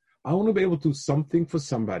myself. I want to be able to do something for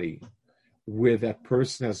somebody where that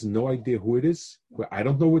person has no idea who it is, where I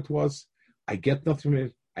don't know who it was. I get nothing from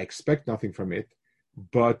it. I expect nothing from it.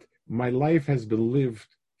 But my life has been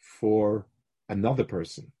lived for another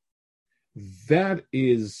person. That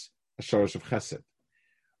is a shorosh of chesed.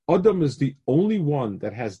 Adam is the only one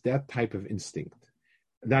that has that type of instinct.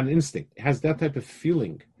 Not an instinct. It has that type of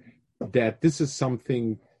feeling that this is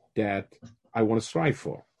something that I want to strive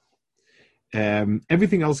for.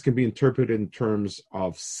 Everything else can be interpreted in terms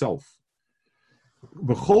of self.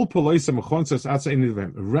 B'chol poloisa mechontzas atza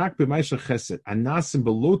inivem rak b'maisha chesed anasim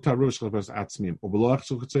below tarush chalbas atzmim or below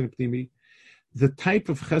achshul chitzon pnimi. The type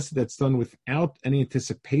of chesed that's done without any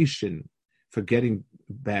anticipation for getting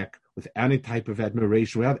back, without any type of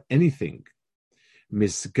admiration, without anything.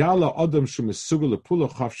 Misgala adam shu misugul lepula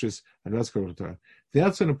chavshis and raskar.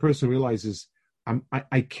 That's when a person realizes I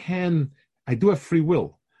do have free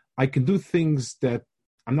will. I can do things that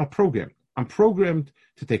I'm not programmed. I'm programmed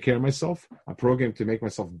to take care of myself. I'm programmed to make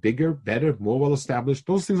myself bigger, better, more well-established.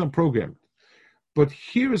 Those things I'm programmed. But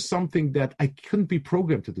here is something that I couldn't be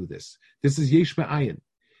programmed to do this. This is yesh me'ayin.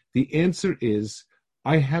 The answer is,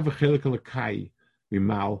 I have a chelik alakai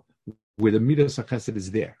mimal, where the midas chesed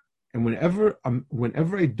is there. And whenever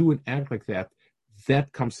I do an act like that,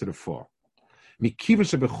 that comes to the fore. Being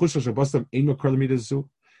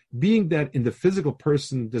that in the physical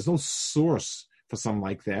person, there's no source for something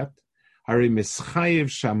like that, it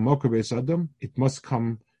must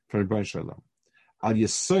come from the Rebbeinu Shalom. Al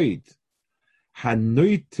Yesoid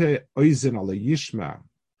hanoite oizen ala yishma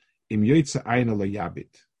im yoytze ayin ala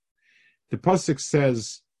yabit. The pasuk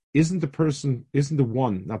says, isn't the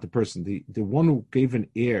one who gave an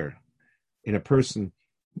ear in a person,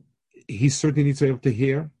 he certainly needs to be able to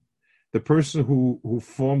hear. The person who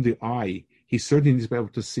formed the eye, he certainly needs to be able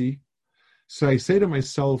to see. So I say to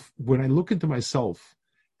myself, when I look into myself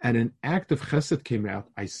and an act of chesed came out,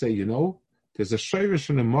 I say, there's a shayrish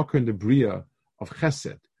and a mocker in the bria of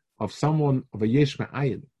chesed, of someone, of a yesh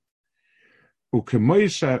me'ayin. Every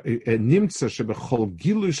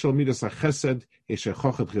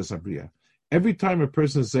time a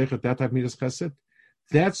person is zeichet that type of midas chesed,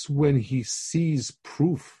 that's when he sees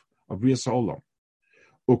proof of brias olam.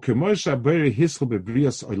 Every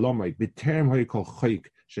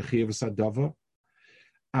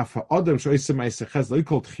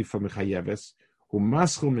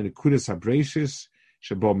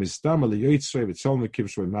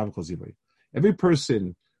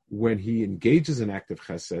person, when he engages in active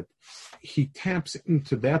chesed, he taps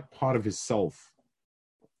into that part of his self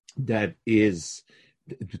that is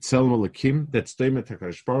B'Tselem Elokim, that's Deimet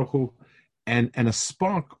HaKadosh Baruch Hu, and a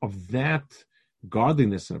spark of that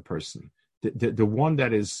godliness in a person, the one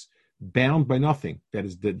that is bound by nothing, that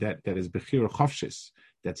is Bechir Chavshis,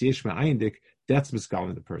 that's Yesh Me'ayin, that's Misgal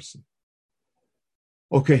in the person.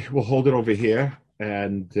 Okay, we'll hold it over here,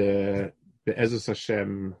 and Be'ezus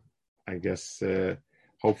Hashem, I guess,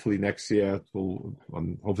 hopefully next year,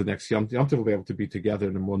 hopefully next Yom Tov we'll be able to be together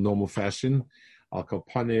in a more normal fashion. Al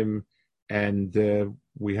Kalpanim, and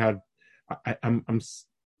we had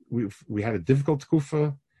a difficult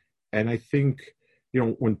kufa, and I think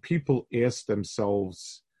when people ask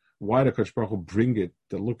themselves why the Kadosh Baruch Hu bring it,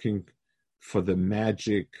 they're looking for the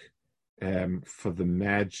magic,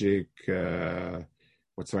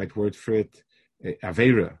 what's the right word for it?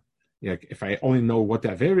 Aveira. If I only know what the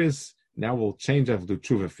Aveira is, now we'll change. I will do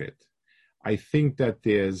tshuva fit. I think that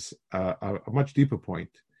there's a much deeper point.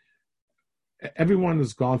 Everyone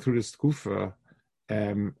who's gone through this tkufa,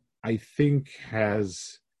 I think,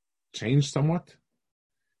 has changed somewhat.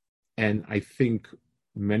 And I think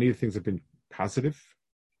many of the things have been positive.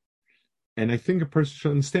 And I think a person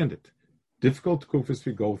should understand it. Difficult tkufas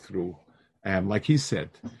we go through, like he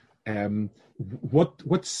said,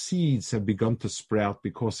 what seeds have begun to sprout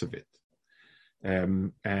because of it?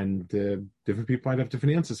 And different people might have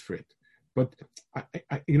different answers for it. But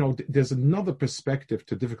there's another perspective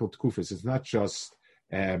to difficult kufis. It's not just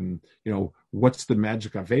what's the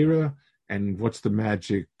magic avera and what's the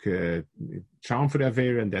magic charm for the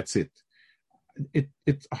avera, and that's it.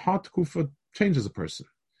 It's a hard kufa changes a person.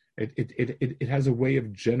 It has a way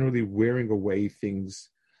of generally wearing away things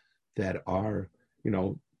that are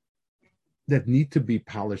that need to be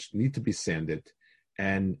polished, need to be sanded,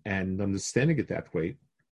 and understanding it that way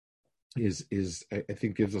is I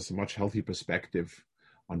think gives us a much healthier perspective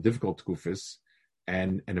on difficult tkufis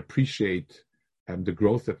and appreciate the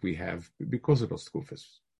growth that we have because of those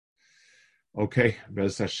tkufis. Okay,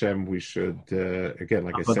 Bez Hashem, we should again,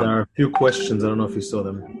 like I said. But there are a few questions. I don't know if you saw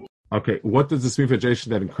them. Okay, what does this mean for a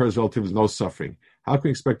generation that incurs relatively no suffering? How can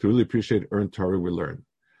we expect to really appreciate earned Torah we learn?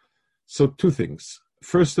 So, two things.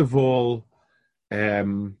 First of all,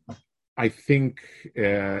 I think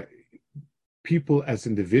people as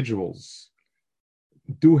individuals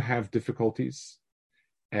do have difficulties,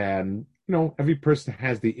 and every person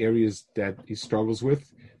has the areas that he struggles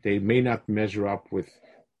with. They may not measure up with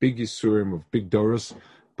big Yisurim of big Doros,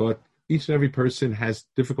 but each and every person has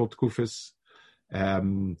difficult kufis.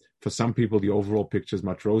 For some people, the overall picture is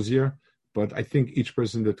much rosier, but I think each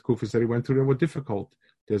person, the kufis that he went through, they were difficult.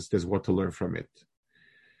 There's what to learn from it.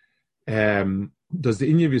 Does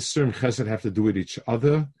the Inyan of Yisurim Chesed have to do with each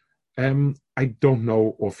other? I don't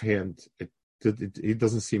know offhand. It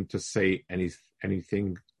doesn't seem to say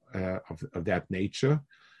anything of that nature.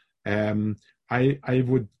 I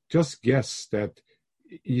would just guess that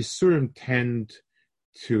Yisurim tend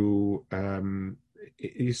to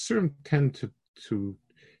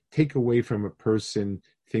take away from a person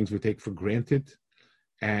things we take for granted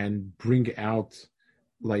and bring out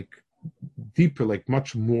like deeper, like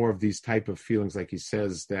much more of these type of feelings, like he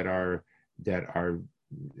says, that are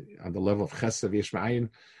on the level of chesed v'yeshma'ayin.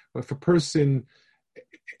 If a person,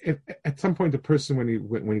 at some point, the person when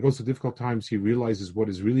he goes through difficult times, he realizes what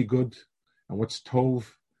is really good and what's tov,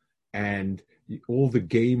 and all the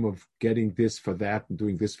game of getting this for that and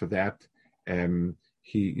doing this for that,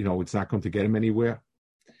 it's not going to get him anywhere.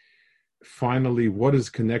 Finally, what is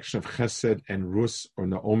connection of chesed and rus or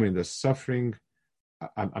naomi in the suffering?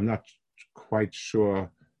 I'm not quite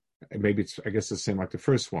sure. Maybe I guess the same like the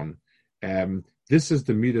first one. This is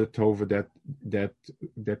the midah tova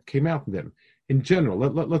that came out in them. In general,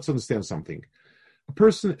 let's understand something. A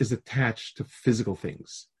person is attached to physical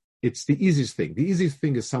things. It's the easiest thing. The easiest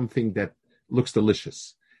thing is something that looks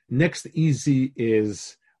delicious. Next easy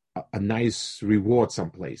is a nice reward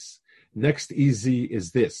someplace. Next easy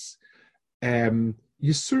is this.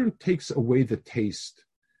 Yisurim takes away the taste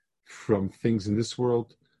from things in this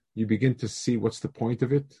world. You begin to see what's the point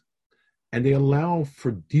of it. And they allow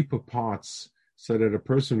for deeper parts so that a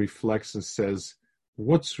person reflects and says,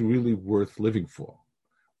 what's really worth living for?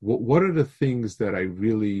 What are the things that I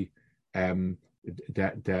really,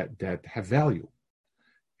 that have value?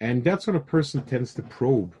 And that's when a person tends to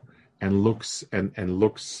probe and looks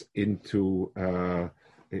into a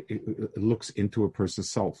person's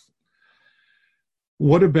self.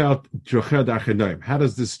 What about Jocher Dachenoim? How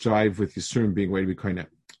does this jive with Yisurim being way to be koine?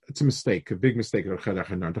 It's a mistake, a big mistake. Jocher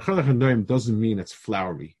Dachenoim doesn't mean it's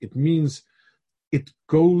flowery. It means it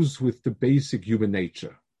goes with the basic human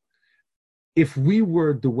nature. If we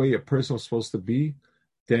were the way a person was supposed to be,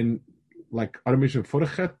 then like Adamishin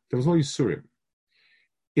Forachet, there was no Yisurim.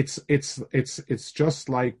 It's just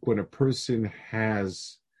like when a person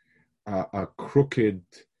has a crooked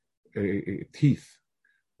teeth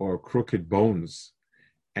or crooked bones,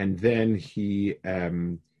 and then the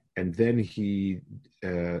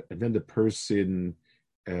person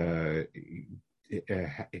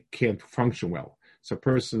can't function well. So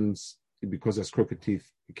person's, because has crooked teeth,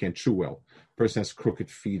 he can't chew well. Person has crooked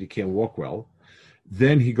feet, he can't walk well.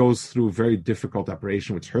 Then he goes through a very difficult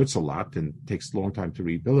operation, which hurts a lot and takes a long time to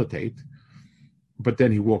rehabilitate. But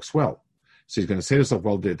then he walks well. So he's going to say to himself,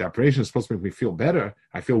 well, the operation is supposed to make me feel better.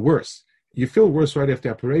 I feel worse. You feel worse right after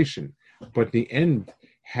the operation. But in the end,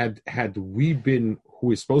 had we been who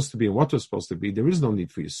we're supposed to be and what we're supposed to be, there is no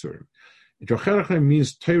need for Yisurim. Jocher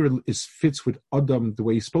means Torah fits with Adam the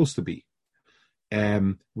way he's supposed to be.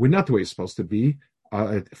 We're not the way he's supposed to be.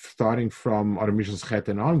 Starting from Adamishin's Chet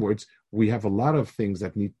and onwards, we have a lot of things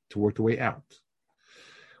that need to work their way out.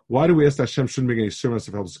 Why do we ask that Hashem shouldn't bring any Yisurim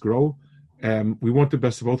to help us grow? We want the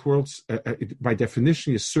best of both worlds. By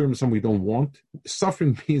definition, Yisurim is something we don't want.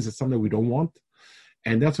 Suffering means it's something we don't want.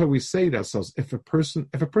 And that's why we say to ourselves, if a person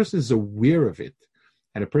is aware of it,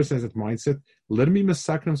 and a person has that mindset, let him be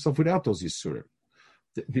masakin himself without those Yisurim.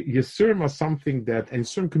 The Yisurim are something that, and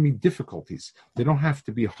Yisurim can be difficulties. They don't have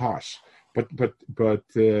to be harsh. But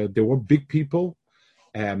there were big people,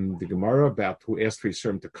 the Gemara about who asked for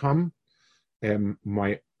Yisurim to come.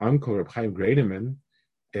 My uncle, Reb Chaim Greideman,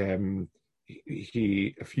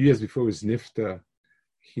 he a few years before his nifta,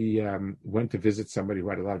 he went to visit somebody who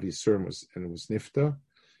had a lot of Yisurim and it was nifta.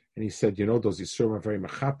 And he said, those Yisurim are very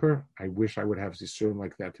mechaper. I wish I would have Yisurim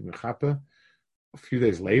like that to mechaper. A few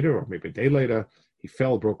days later, or maybe a day later, he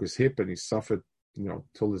fell, broke his hip, and he suffered,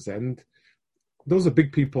 till his end. Those are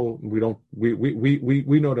big people. We know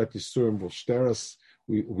that Yisurim will stare us.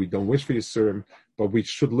 We don't wish for Yisurim, but we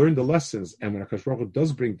should learn the lessons. And when HaKadosh Baruch Hu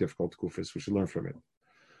does bring difficult kufis, we should learn from it.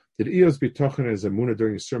 Did Eos B'tochen and Zamuna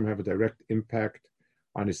during Yisurim have a direct impact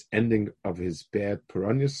on his ending of his bad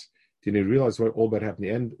Puranius? Did he realize what all bad happened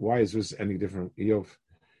in the end? Why is this ending different from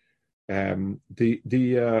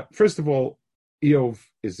Eov? First of all, Eov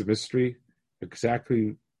is a mystery.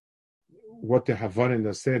 Exactly what the Havana and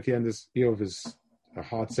the say at the end is, Eov is a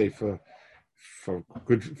hard sefer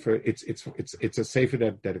it's a sefer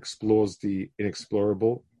that explores the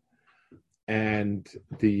inexplorable, and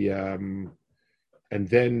and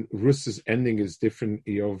then Rus's ending is different,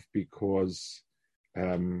 Eov, because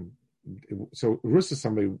so Rus is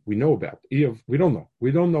somebody we know about. Eov, we don't know.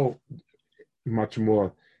 We don't know much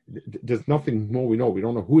more. There's nothing more we know. We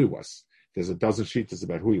don't know who he was. There's a dozen sheets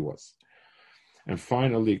about who he was. And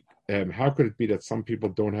finally, how could it be that some people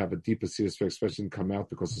don't have a deeper serious expression come out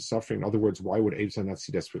because of suffering? In other words, why would Abraham not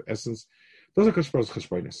see that for essence? Those are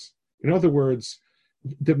cheshbonos. In other words,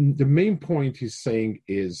 the main point he's saying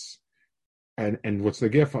is, and what's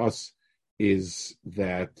negeh for us is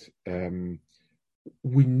that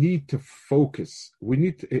we need to focus. We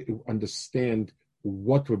need to understand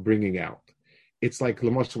what we're bringing out. It's like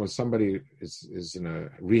when somebody is in a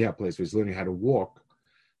rehab place where he's learning how to walk.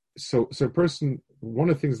 So a person, one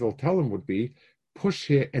of the things they'll tell him would be, push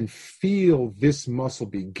here and feel this muscle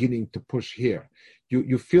beginning to push here.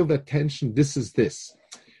 You feel that tension. This is this.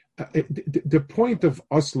 The point of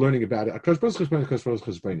us learning about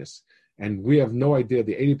it, and we have no idea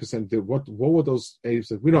the 80%. What were those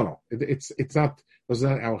 80%? We don't know. It's not. Those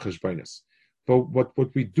are not our cheshbonos. But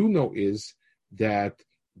what we do know is that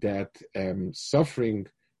suffering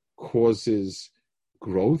causes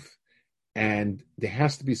growth, and there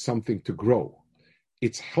has to be something to grow.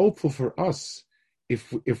 It's helpful for us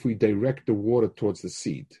if we direct the water towards the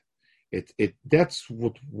seed. That's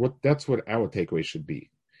what our takeaway should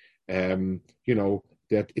be.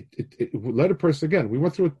 That it let a person, again, we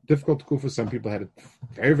went through a difficult kufa. Some people had it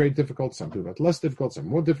very, very difficult. Some people had less difficult, some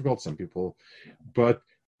more difficult, some people. But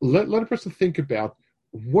let a person think about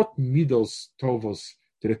what midos tovos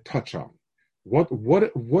did it touch on?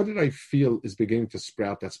 What did I feel is beginning to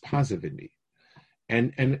sprout that's positive in me?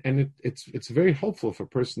 And it's very helpful if a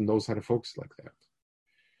person knows how to focus like that.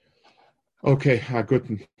 Okay,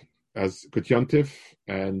 good yontif,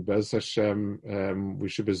 and Bez Hashem, we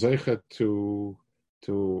should be zeichet to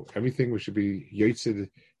everything. We should be yotzid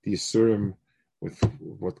the Yisurim with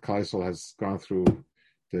what Kaisel has gone through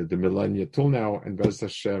the millennia till now, and Bez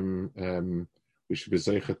Hashem, we should be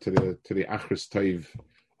zeichet to the achris toiv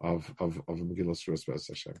of Megillas Rus Bez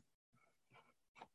Hashem.